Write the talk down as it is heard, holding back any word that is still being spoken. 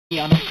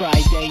On a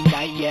Friday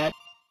night yet.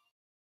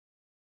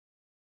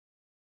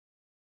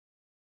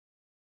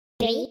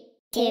 3,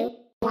 2,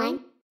 1,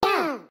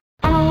 go!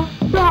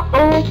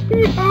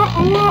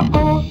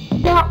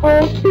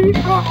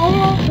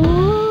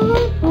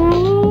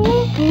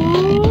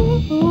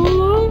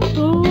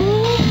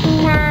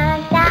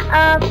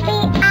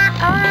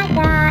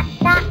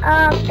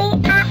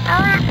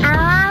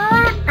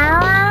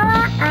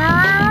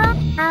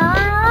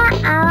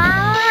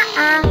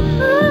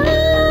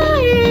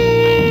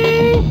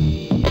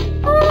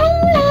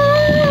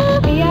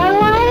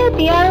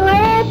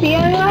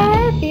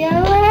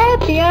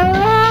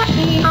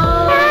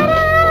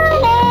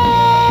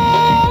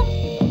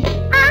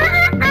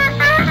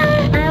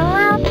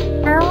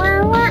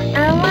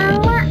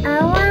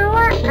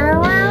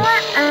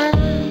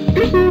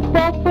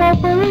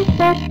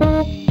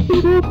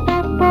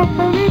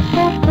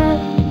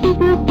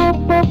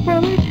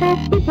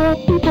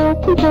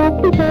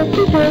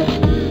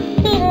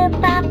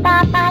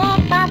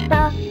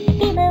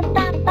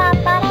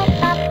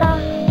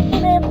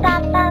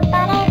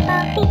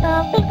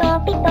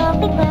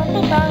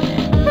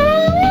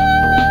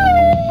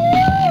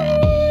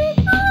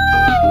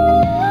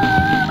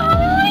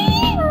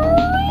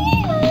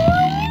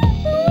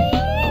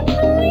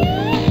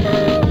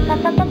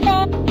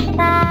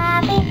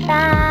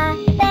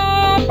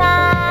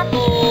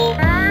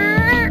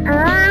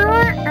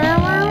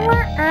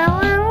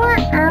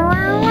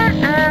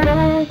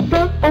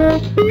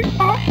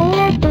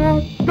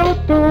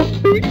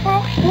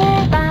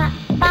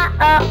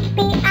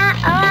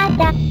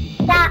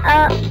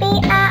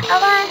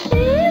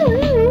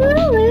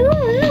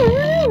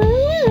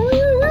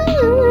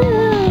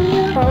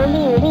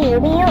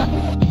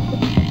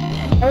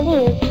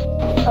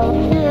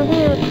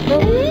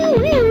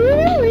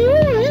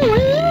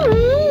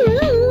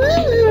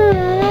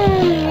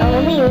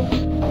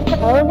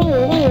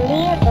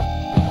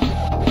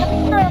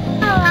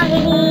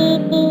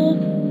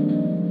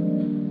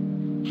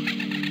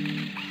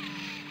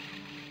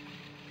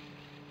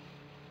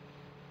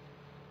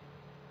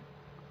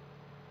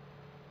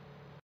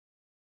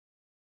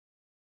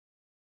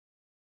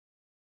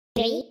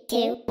 Three,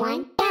 two,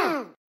 one,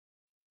 go!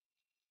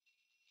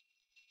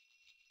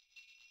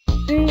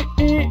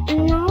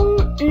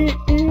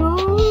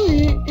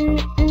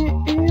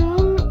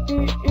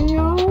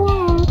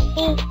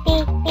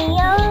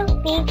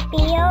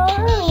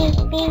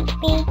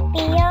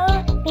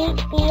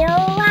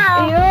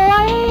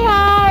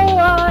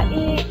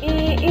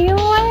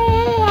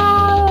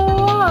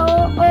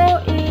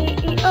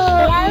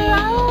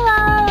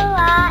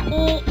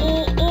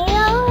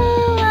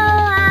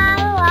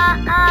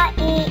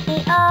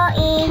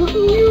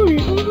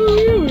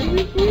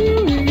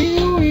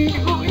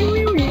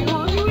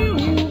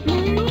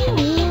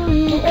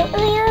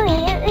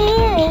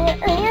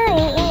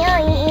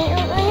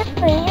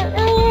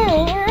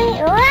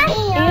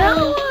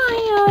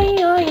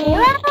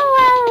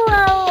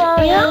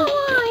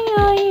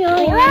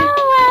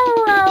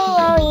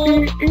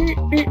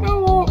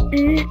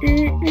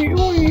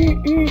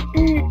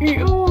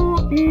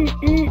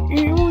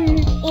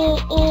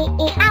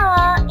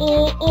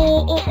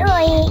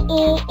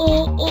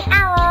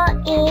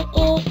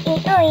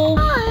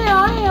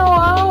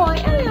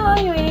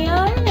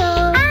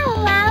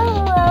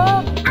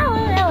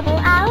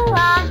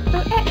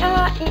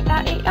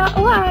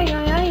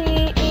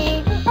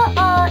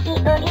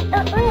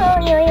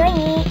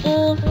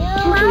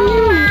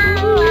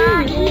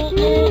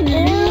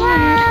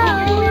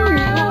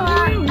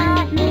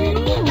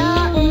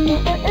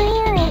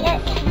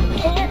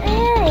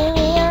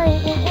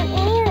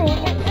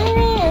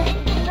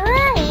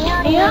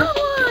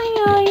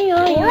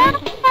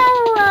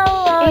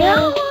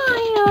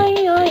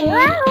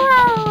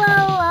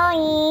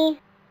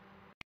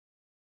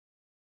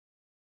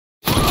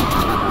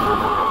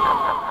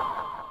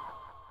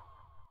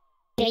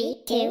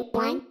 Three, two,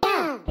 one,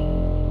 go!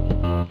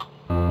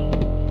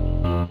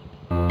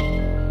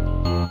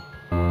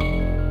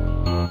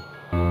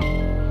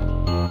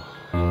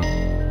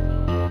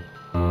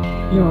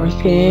 Your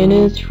skin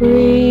is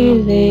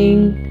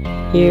freezing.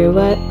 Here,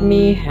 let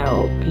me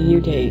help you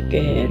take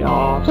it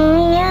off.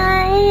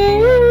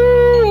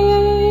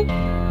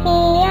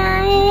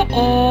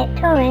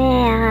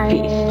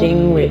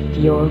 Feasting with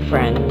your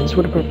friends,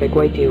 what a perfect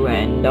way to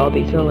end all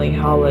these lonely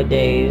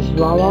holidays.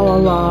 La la la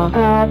la.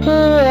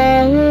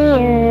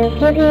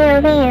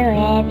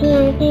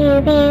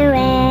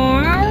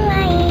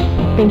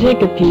 And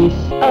take a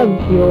piece of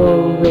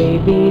your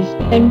rabies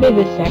and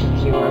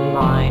vivisect your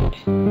mind.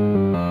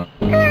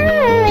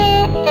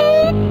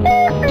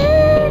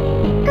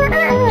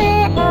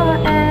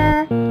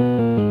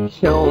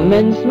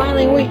 Snowmen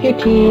smiling with your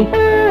teeth.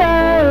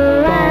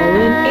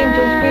 Fallen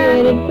angels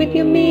created with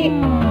your meat.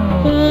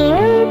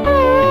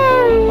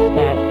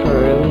 That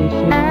pearly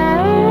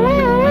smile.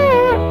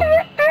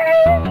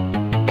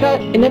 Cut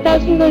in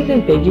 1,000 ways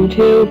and fade you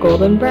to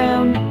golden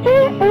brown.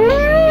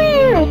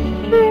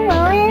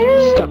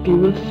 Stuff you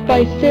with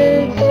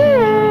spices.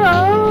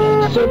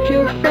 Search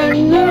your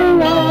friends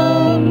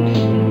around.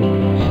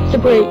 So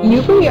separate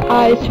you from your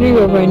eyes, sweep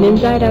over and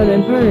inside out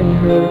and burn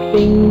her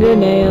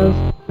fingernails.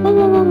 La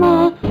la la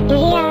la.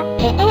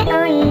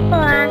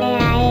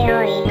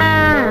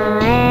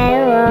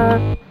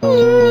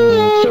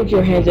 Soak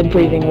your hands in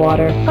freezing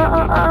water,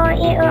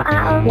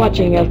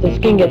 watching as the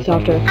skin gets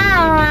softer.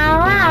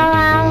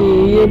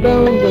 See your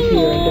bones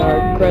appear in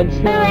dark red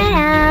snow.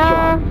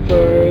 Drop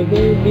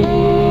further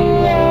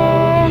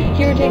below.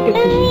 Here, take a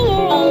piece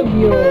of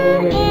your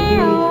remedy,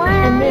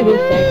 and maybe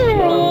sex your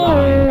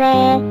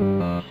mind.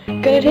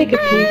 Gonna take a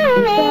peek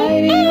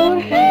inside your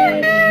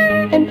head,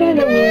 and find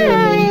a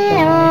worm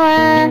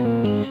inside.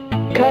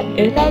 Cut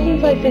in 1,000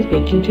 slices,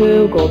 pinch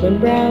into golden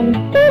brown.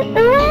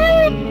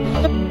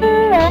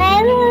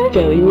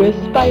 Fill you with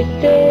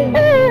spices,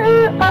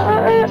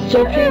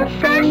 soak your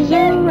friends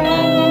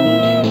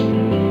around.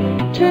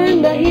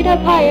 Turn the heat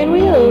up high and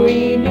we'll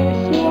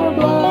reduce your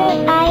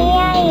blood.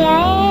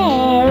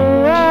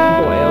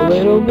 Boil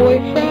little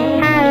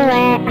boyfriend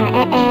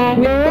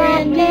with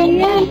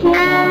brandy and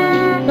plum.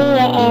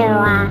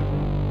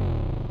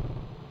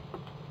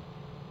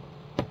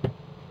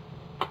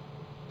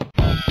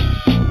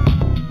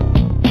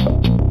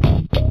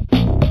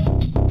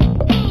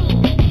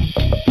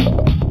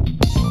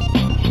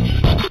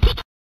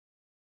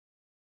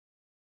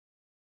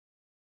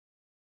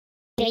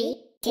 3,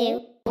 2,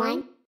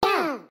 1,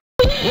 go!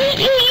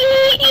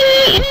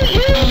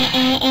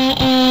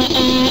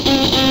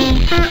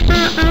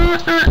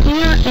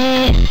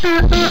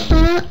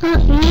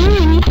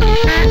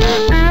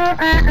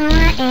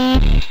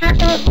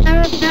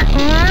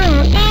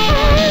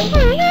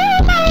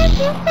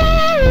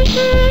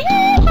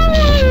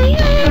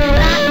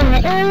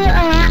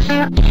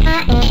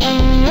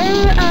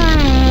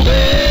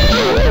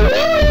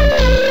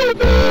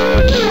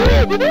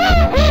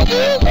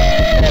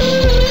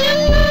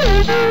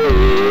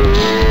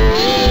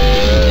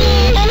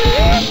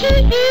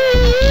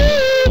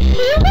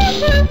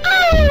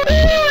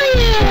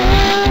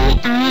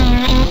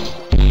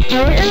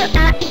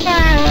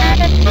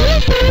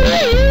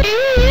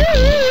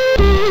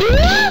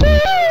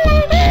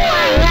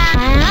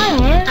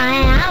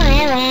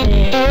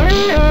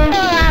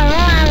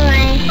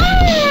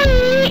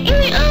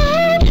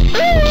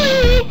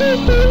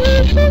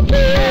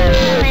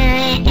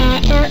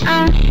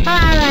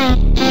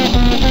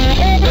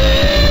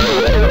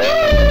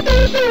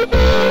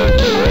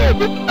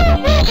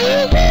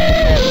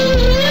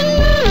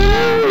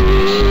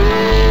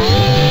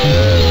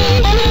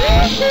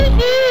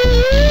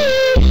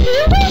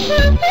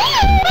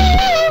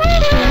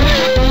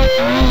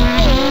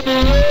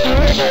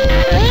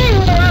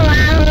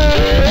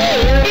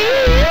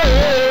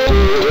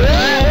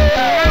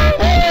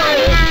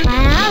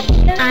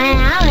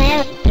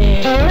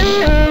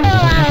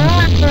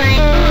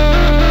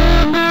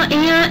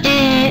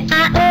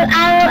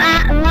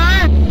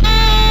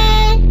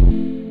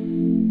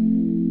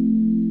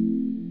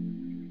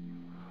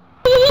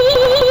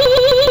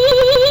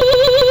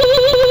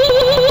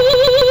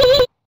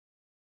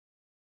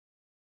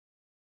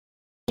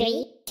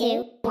 Three,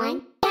 two,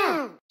 one,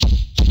 go!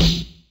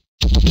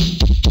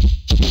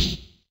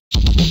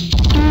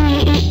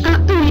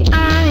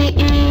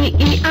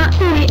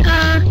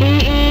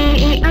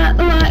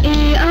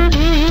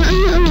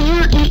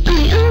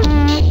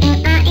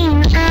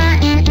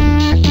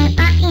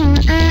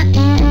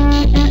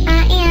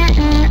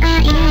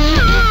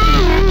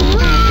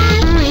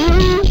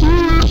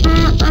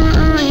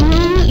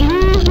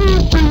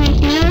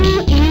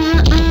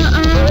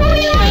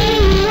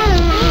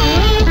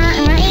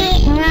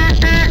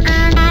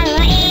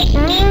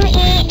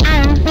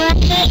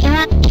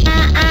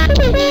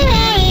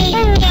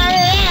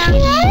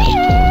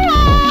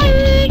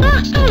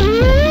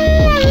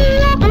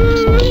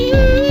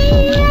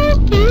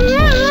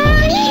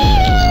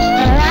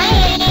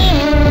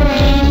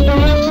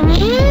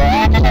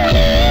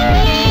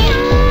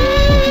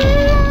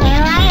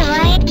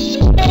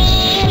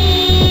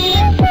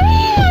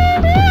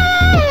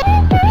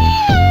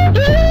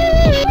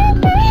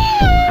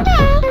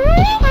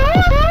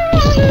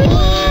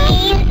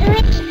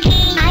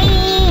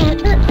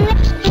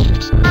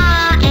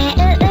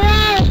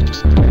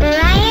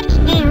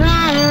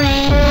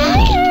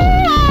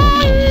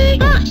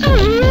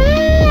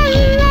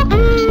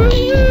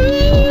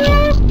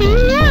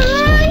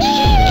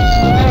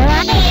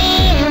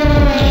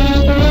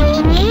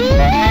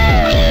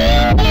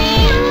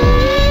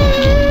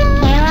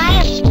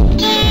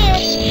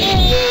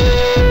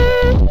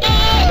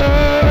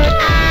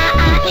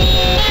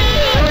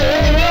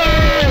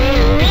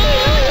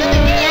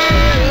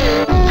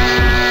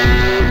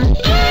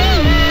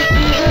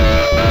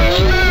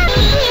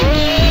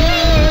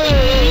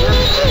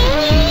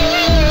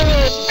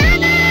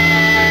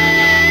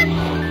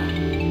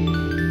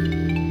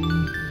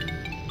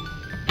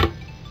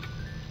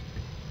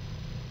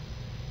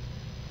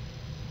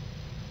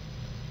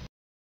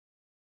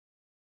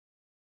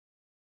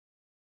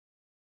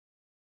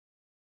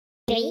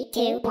 Three,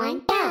 two,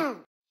 one, go!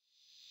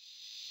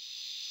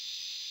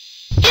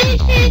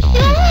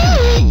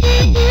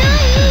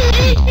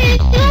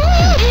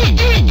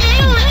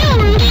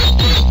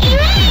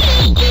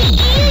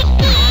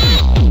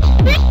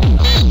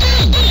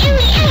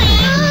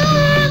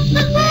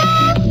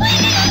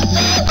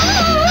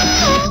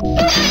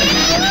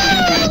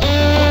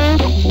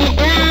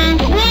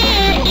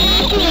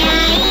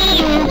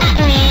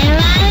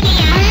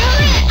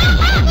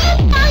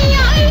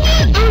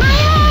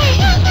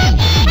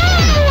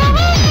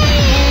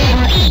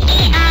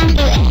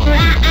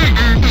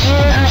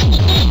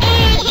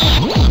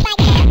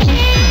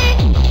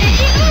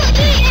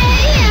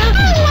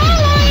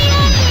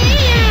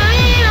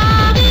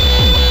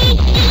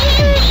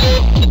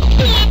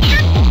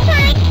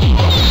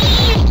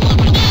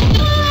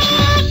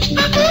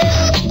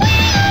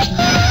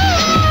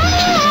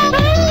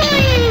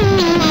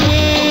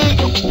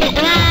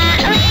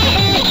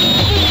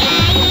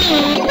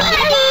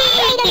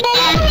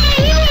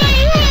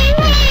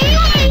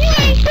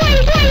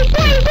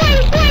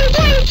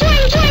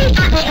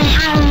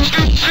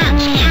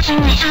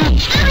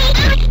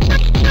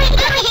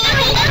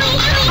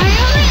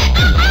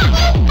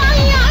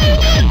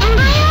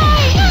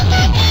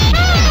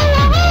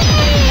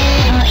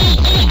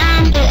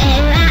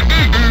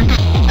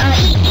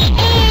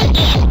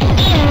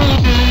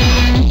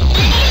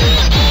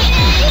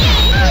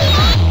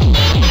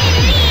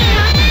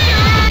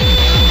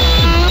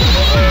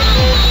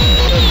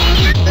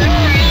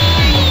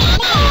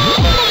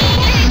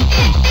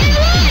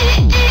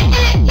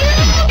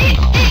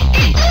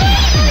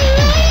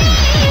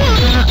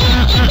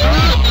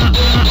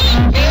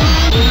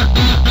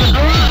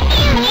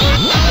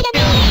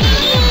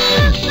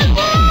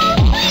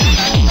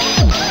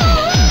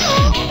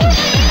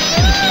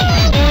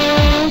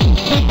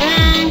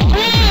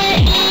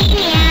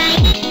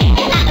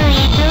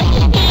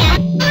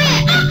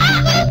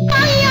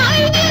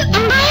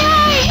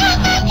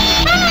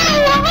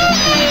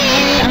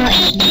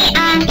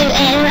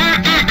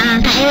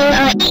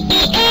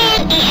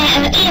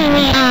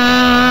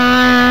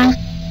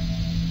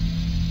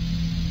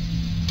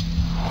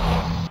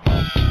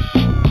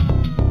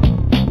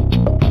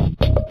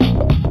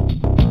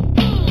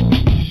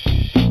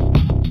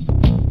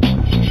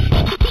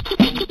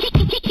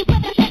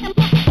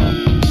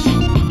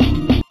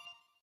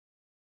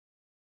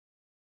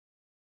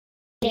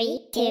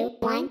 2,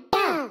 1,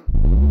 go!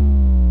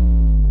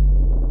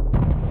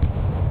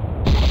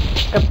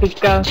 Guppy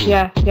go,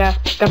 yeah, yeah,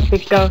 guppy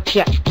go,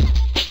 yeah.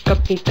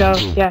 Guppy go,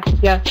 yeah,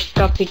 yeah,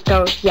 guppy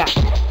go, yeah.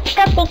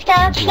 Guppy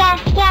go, yeah,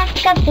 yeah,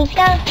 guppy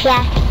go,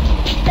 yeah.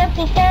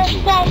 Guppy go,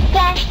 yeah,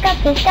 yeah,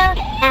 guppy go,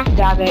 yeah.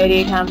 大飞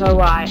地看飞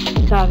歪，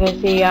大飞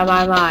西呀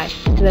买买，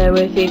雷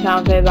维西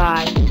看飛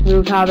白，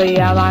如卡比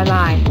呀買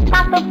買。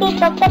Papu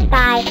pipo pe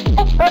pai, e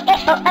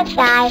o a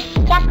dai.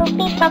 Yapu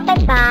pipo pe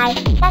pai,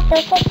 tatu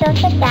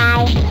te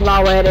dai. 老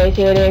威的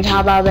西的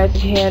卡巴贝斯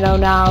天都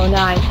闹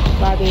奶，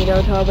把地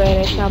都偷背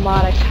的什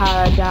麼的卡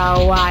爾到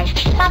歪。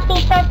Papi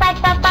po pai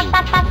pa pa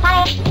pa pa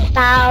pa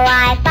pa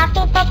wai.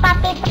 Papi po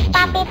papi po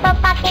papi po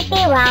papi pi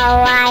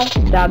wai.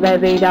 大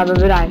baby 大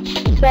baby 来，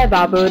谁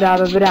把不大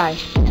baby 来，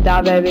大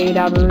baby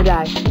大 baby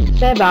来，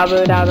谁把不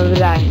大 baby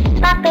来。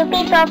Papu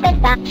pipo pe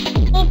pa,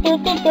 itu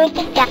te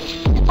da.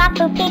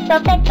 Papu pipo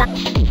pe pa,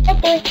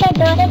 itu te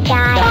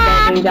dai.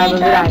 Papi po pe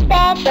pa,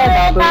 dai.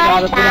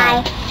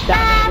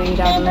 Papi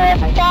po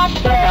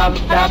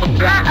pe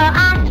pa,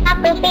 ah.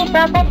 Papu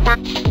pipo pe pa,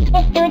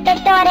 itu te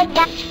da.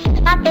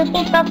 Papu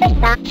pipo pe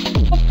pa,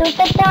 itu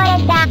te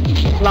da.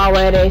 老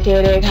威的西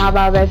的卡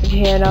巴贝斯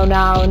天都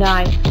闹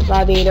奶，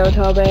把地都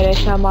偷背的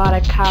什麼的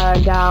卡爾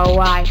到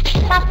歪。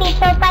Papi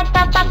po pa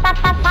pa pa pa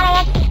pa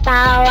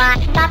pa wai.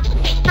 Papi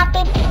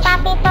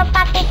po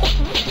papi pi.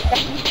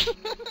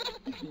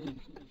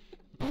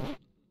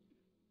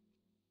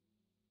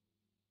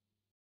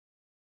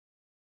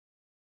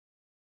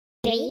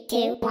 3,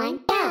 2, 1,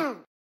 go!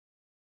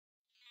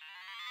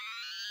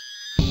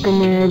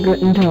 Gonna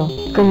guten Tag,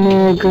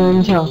 gonna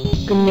guten Tag,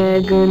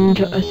 gonna guten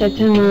Tag,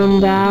 setzen wir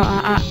da,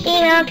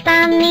 Bigo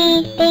pa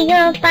mi,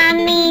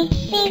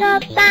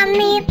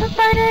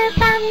 pupuru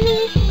pa mi.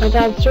 Oh,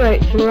 that's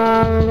right,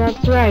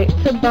 that's right,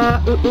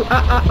 Saba,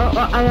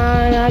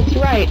 that's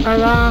right,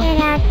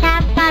 Era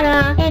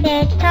taparo,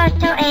 bebe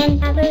toto en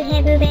babu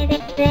hebu bebe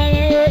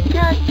bebe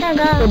toto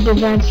go.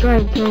 That's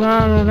right,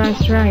 Tala,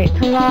 that's right,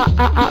 Tala,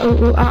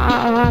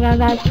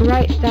 that's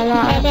right,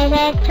 Tala.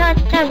 Bebe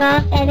toto go,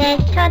 bebe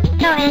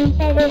toto en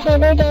bebu hebu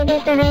bebe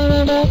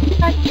bebe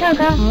toto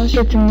go. Oh,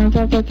 shit,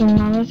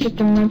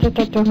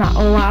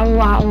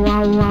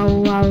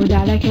 wow,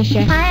 dale que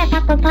she. Pare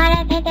papu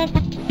pare bebe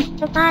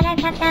pare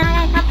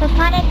katare papu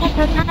pare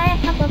keto pare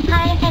papu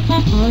pare kete.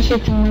 Oh,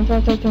 shit,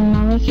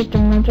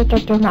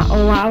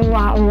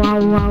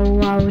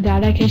 wow,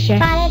 dale que she.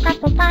 Pare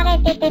papu pare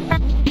bebe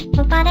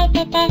pare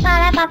kete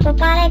pare papu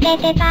pare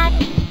bebe pare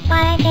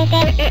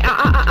kete.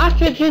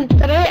 Oxygen,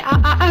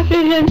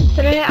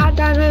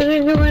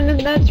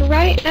 that's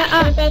right.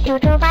 Ube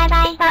toto bye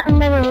bye, ba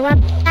umbe wa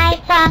bye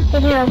sa.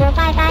 Hero go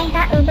bye bye,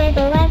 ba ube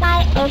go bye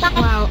bye, oh bye.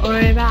 Wow,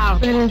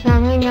 there's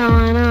something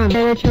going on.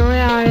 There's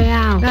something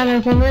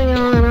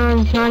going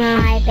on, China.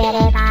 Bye bye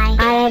bye,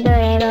 bye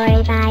bye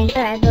bye,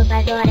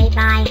 bye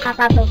bye,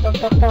 papa bu bu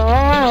bu bu.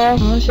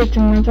 Oh, shit,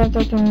 wow,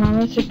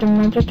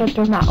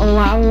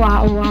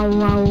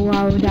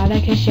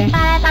 dale que she.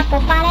 Pare papu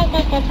pare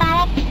kete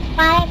pare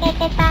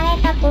kete pare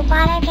papu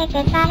pare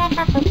kete pare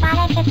papu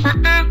pare kete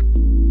ah.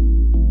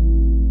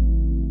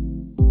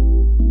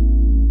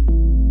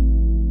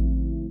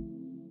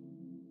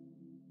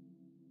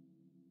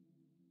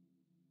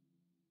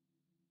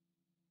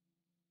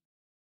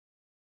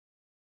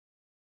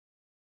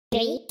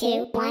 Three,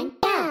 two, one,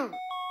 go!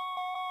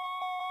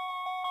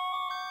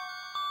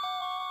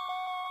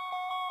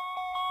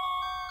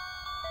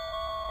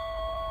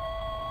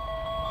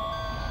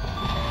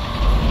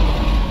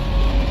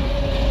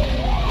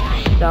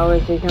 Shall we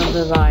see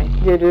come by?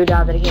 Do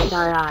da da get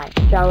high.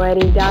 Shall we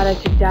da to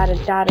get a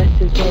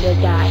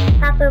die?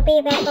 Papu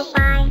be better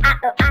bye. I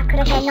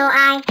could have no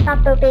eye.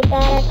 Papu be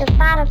better to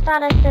fara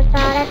to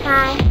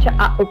tie. Cha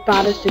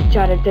upada to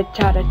chara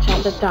chara. Cha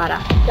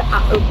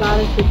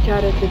upada to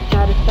chara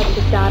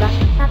chara.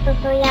 Papu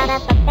puyara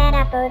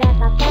papera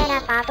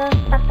papu.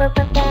 Papu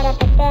papera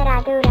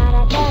dura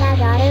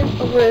daru.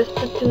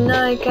 Whisper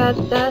tonight, got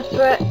that's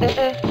right.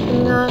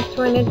 Not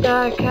when it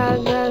dark,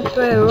 got that's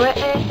right.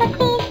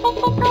 Papi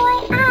boy boy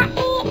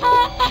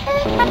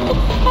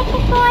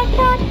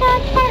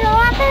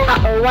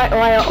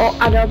Oh,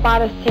 I don't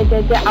bother to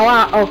the oh, I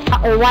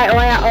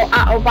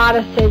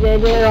bother to the oh.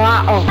 Oh,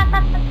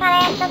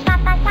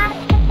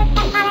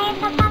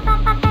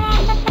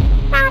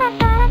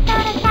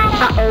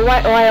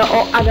 I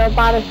don't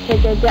bother to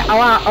the oh,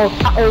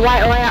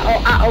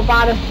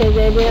 bother to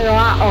the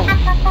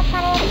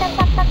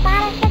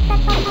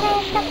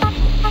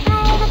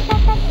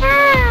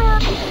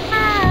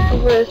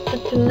Whisper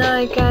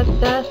tonight, got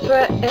that's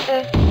right.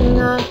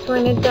 Not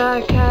when it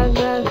dark, got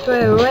that's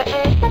right.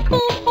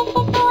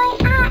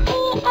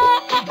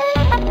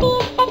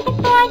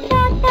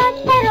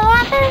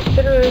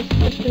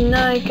 Whisper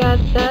tonight, got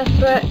that's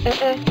right.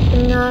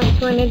 Not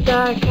when it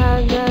dark,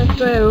 got that's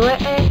right.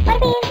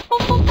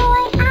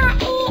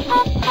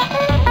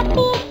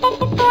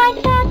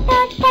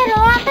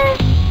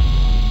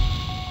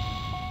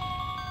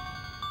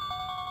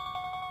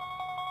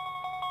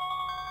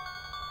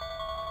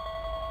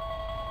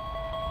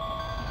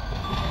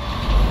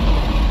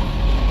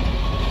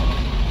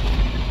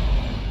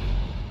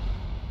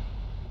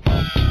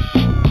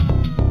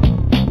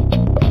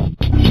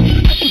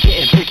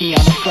 funky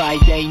on a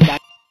Friday night.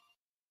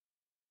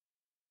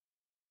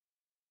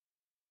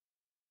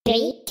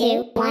 3,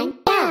 2, 1,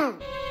 go!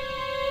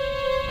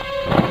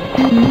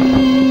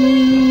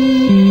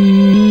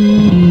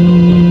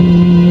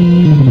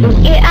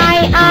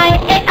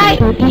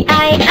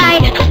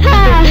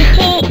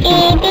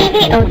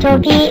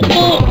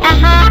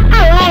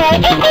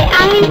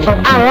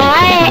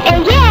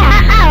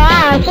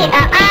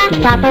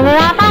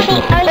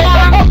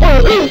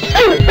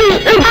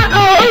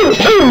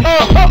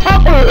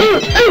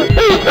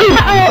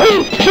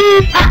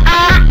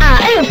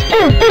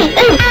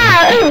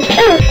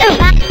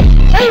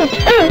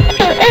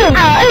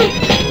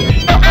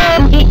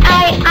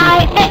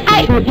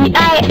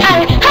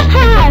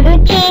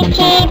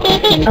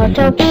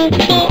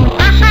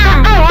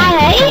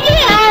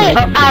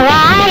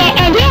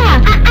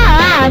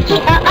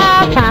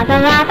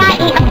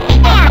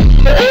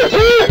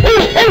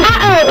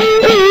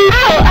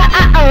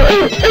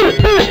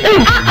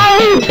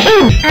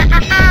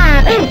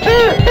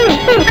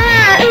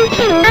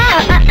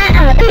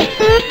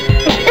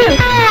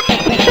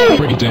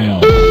 Break it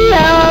down.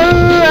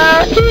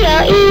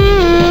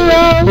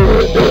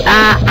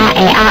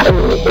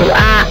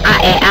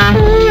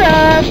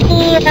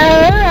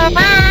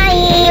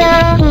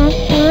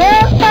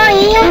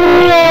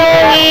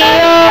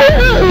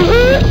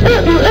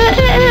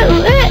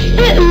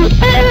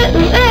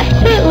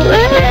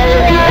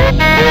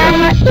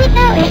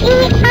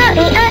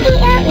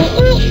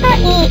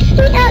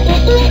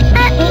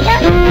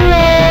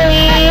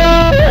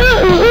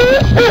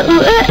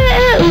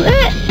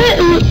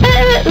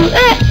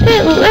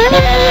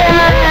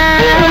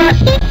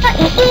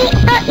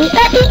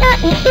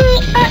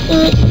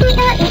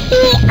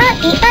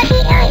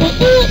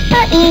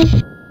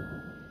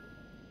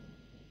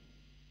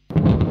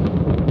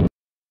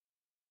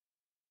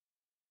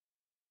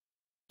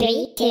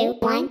 Three, two,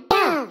 one,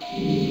 go!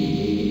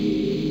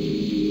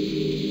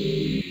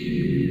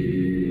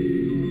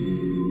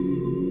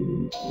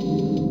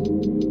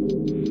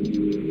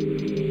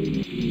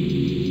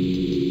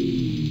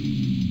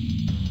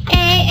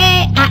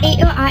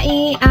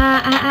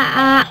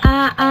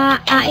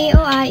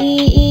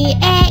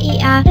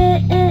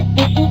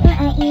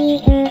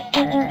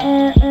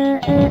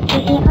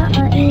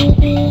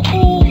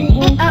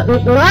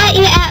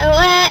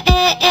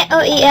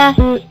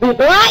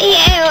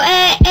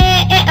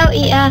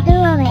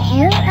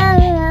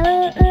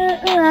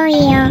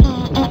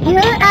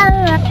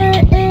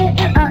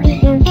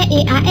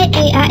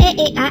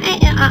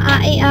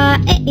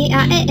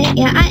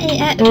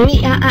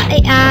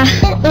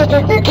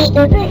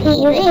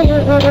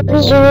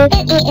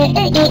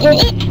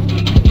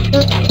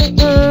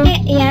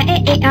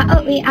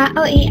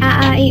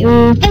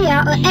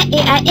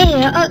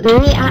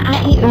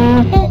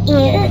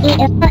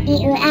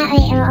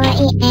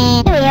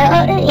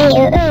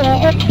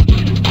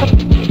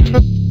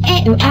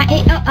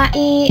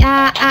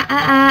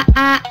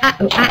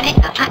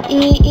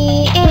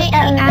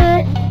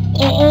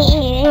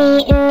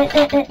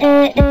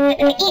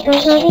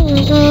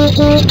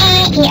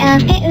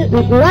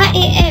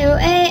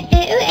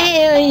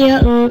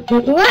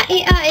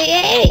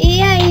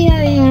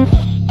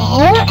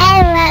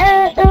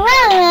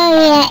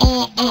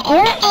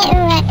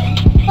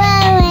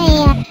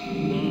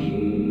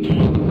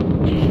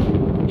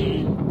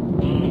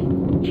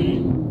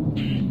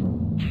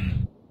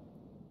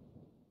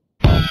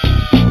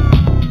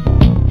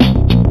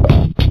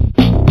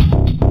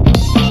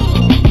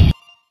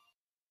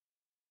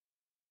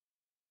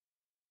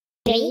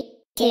 Three,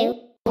 two,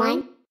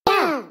 one,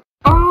 go!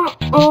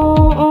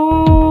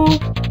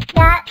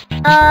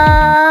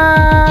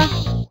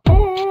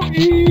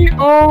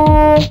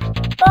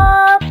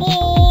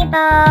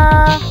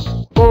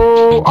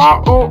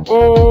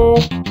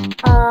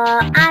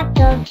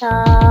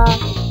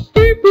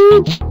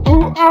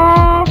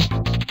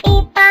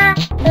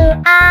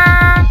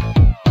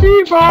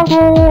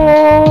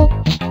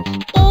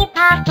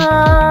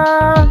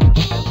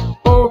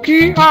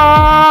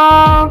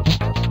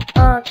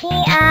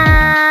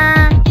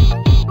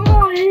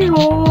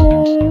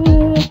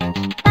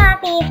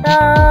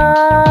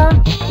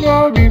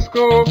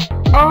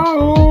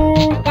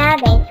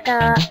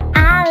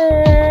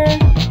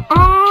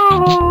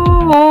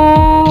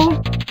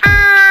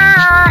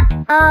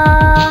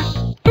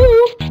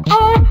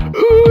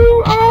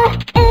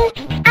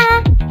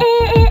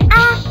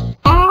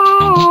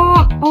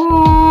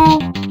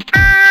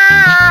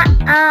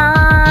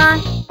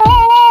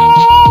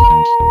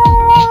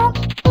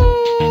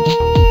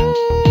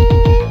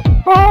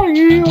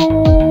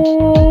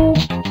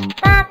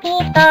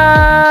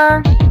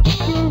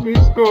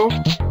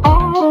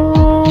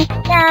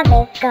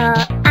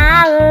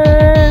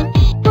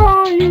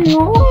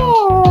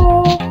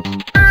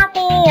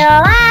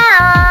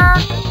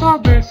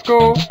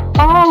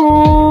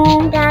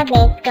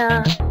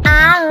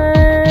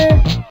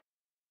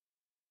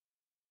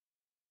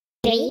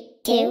 Three,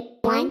 two,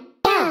 one,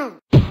 go!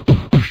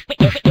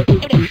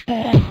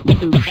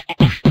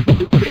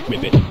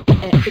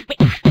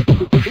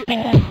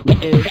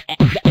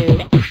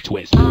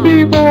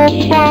 Twist.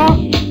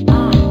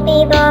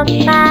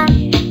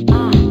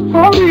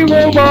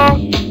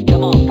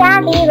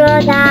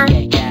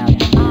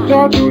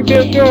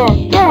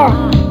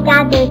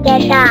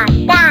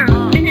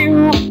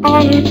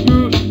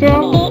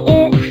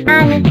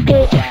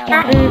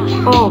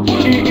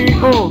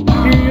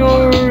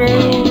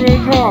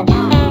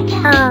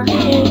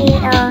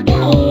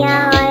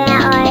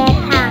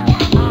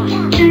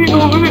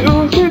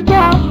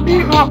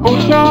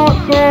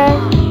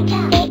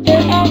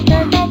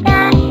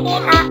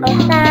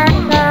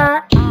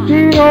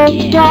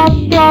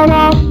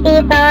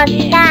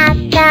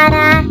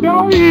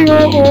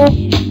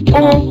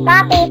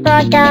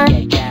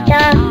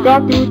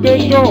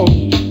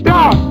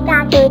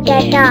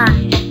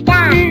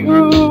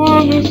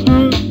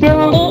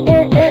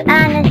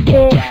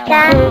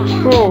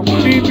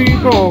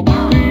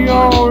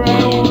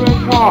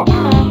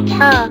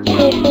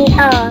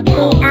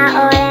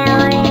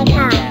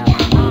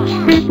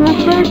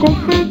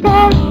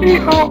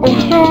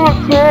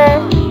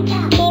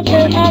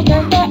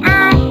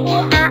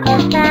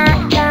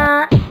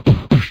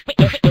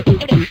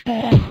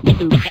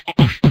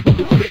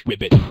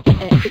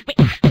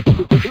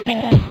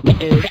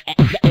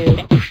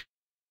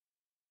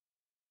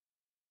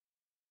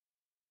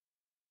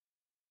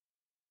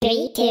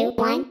 Three, two,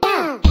 one, go!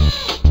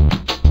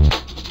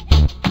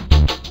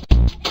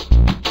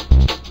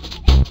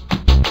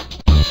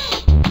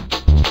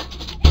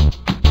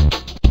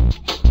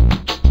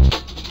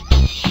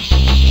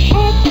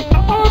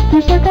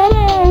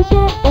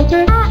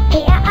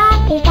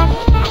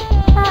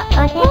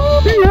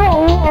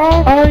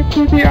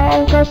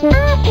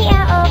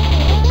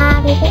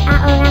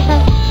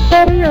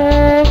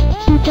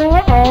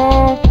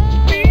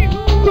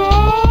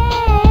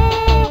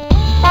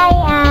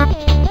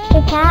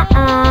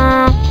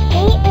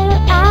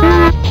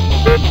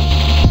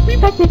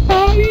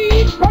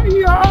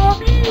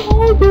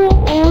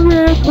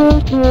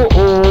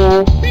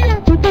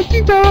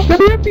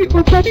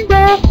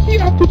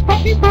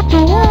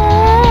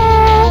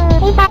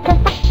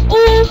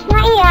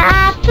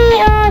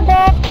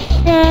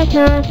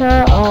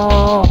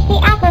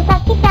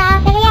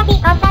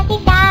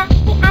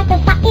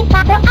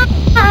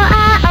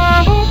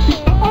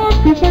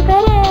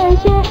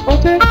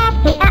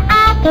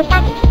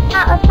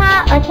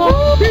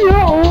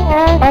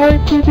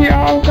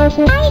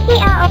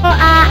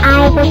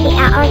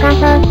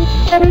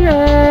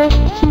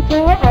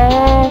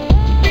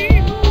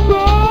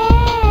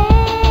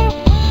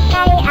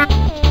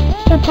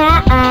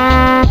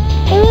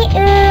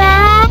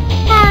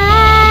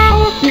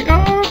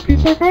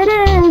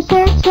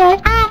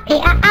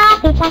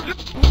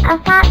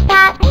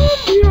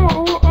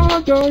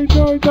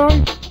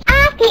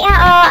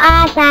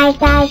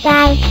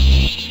 Die.